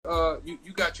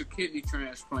you got your kidney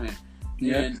transplant,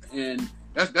 Yeah. and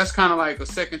that's kind of like a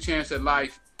second chance at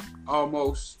life,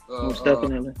 almost. Most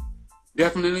definitely.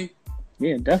 Definitely.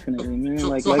 Yeah, definitely, man. So,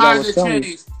 like how I does was it telling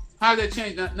change? How does that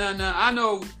change? Now, I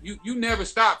know you never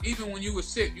stopped, even when you were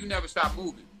sick. You never stopped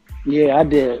moving. you, yeah, I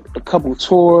did a couple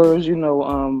tours.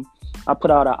 I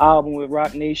put out an album with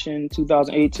Rock Nation,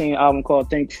 2018 album called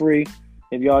Think Free.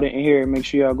 If y'all didn't hear it, make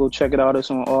sure y'all go check it out.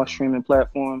 It's on all streaming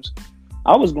platforms.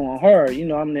 I was going hard.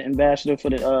 I'm the ambassador for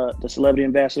the celebrity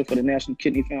ambassador for the National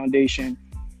Kidney Foundation.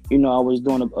 I was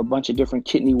doing a bunch of different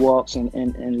kidney walks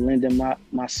and lending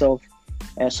myself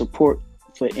as support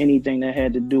for anything that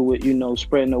had to do with,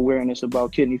 spreading awareness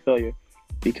about kidney failure.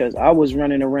 Because I was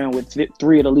running around with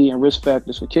 3 of the leading risk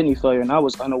factors for kidney failure, and I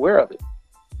was unaware of it.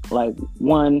 Like,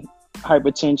 one,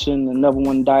 hypertension, another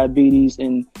one, diabetes,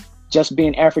 and just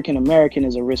being African American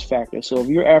is a risk factor. So if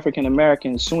you're African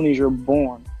American, as soon as you're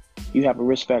born, you have a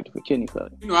risk factor for kidney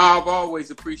failure. I've always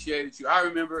appreciated you. I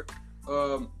remember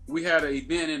we had an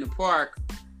event in the park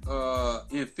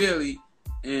in Philly,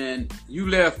 and you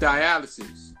left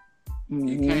dialysis.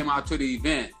 You came out to the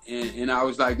event, and I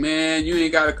was like, man, you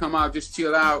ain't got to come out, just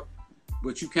chill out.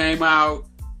 But you came out,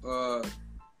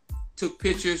 took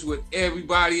pictures with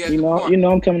everybody at the park.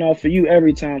 I'm coming out for you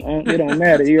every time. It don't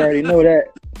matter. You already know that.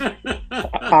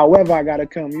 However I got to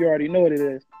come, you already know what it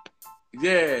is.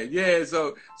 Yeah.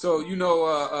 So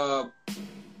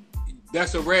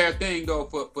that's a rare thing, though,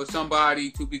 for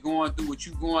somebody to be going through what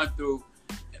you're going through,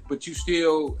 but you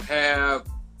still have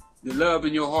the love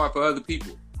in your heart for other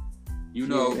people.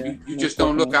 You just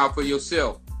don't look out for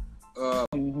yourself.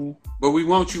 But we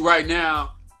want you right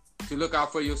now to look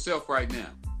out for yourself right now.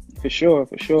 For sure.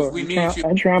 We need you.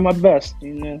 I'm trying my best.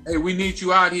 Hey, we need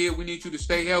you out here. We need you to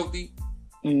stay healthy.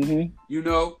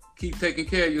 Keep taking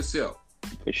care of yourself.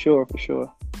 For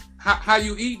sure. How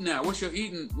you eat now? What's your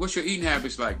eating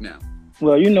habits like now?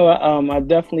 Well, I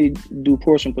definitely do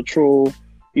portion control.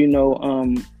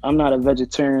 I'm not a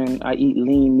vegetarian. I eat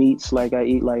lean meats. Like, I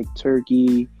eat like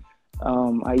turkey.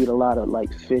 I eat a lot of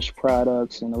like fish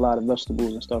products and a lot of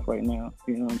vegetables and stuff right now.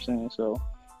 You know what I'm saying? So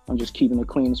I'm just keeping it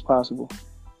clean as possible.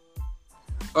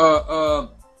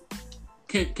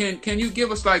 Can you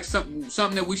give us like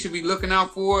something that we should be looking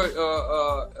out for?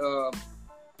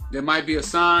 There might be a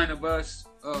sign of us.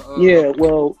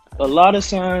 Well, a lot of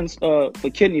signs for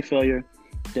kidney failure.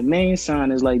 The main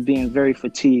sign is like being very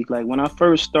fatigued. Like, when I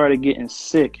first started getting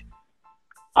sick,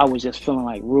 I was just feeling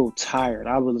like real tired.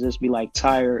 I would just be like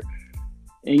tired.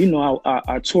 And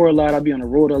I tour a lot. I'd be on the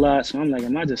road a lot. So I'm like,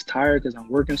 am I just tired because I'm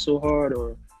working so hard,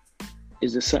 or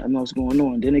is there something else going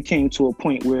on? Then it came to a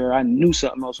point where I knew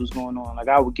something else was going on. Like,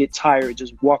 I would get tired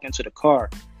just walking to the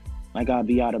car. Like, I'd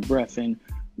be out of breath. And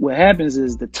what happens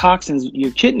is the toxins,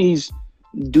 your kidneys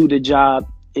do the job.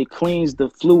 It cleans the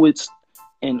fluids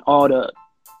and all the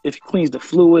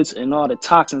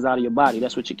toxins out of your body.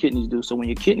 That's what your kidneys do. So when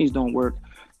your kidneys don't work,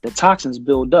 the toxins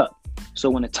build up. So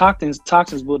when the toxins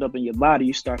build up in your body,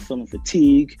 you start feeling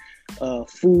fatigue.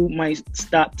 Food might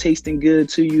stop tasting good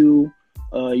to you.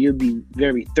 You'll be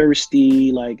very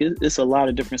thirsty. Like, it's a lot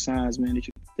of different signs, man,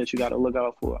 that you got to look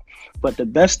out for. But the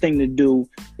best thing to do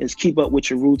is keep up with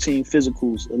your routine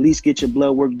physicals. At least get your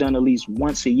blood work done at least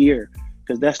once a year,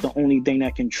 because that's the only thing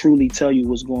that can truly tell you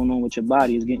what's going on with your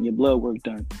body, is getting your blood work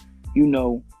done.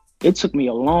 It took me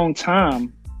a long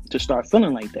time to start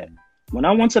feeling like that. When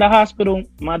I went to the hospital,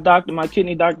 my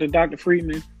kidney doctor, Dr.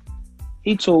 Friedman,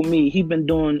 he told me he'd been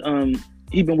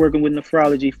working with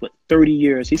nephrology for 30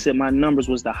 years. He said my numbers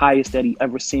was the highest that he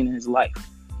ever seen in his life.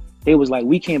 They was like,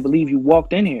 we can't believe you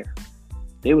walked in here.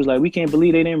 They was like, we can't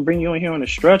believe they didn't bring you in here on a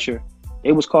stretcher.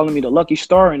 They was calling me the lucky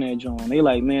star in that joint. They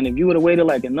like, man, if you would have waited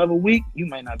like another week, you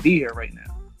might not be here right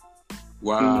now.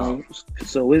 Wow.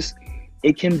 So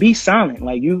it can be silent.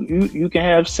 Like, you can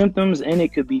have symptoms and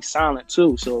it could be silent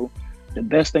too. So the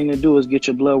best thing to do is get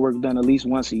your blood work done at least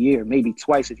once a year, maybe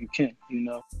twice if you can,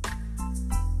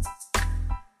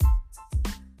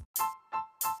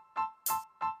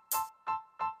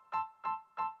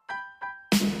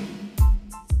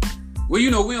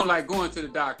 Well, we don't like going to the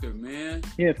doctor, man.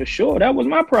 Yeah, for sure. That was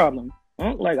my problem.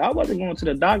 Like, I wasn't going to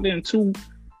the doctor until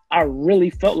I really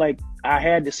felt like I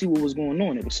had to see what was going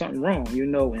on. It was something wrong,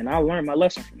 and I learned my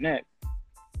lesson from that.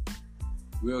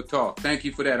 Real talk. Thank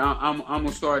you for that. I'm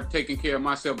gonna start taking care of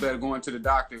myself better, going to the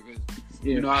doctor.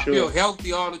 I feel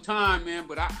healthy all the time, man.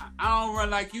 But I don't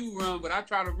run like you run, but I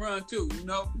try to run too.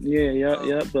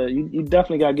 Yeah. But you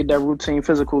definitely gotta get that routine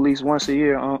physical at least once a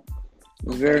year.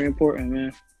 It's very important,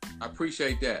 man. I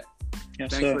appreciate that.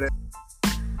 Yes, Thanks sir. for that.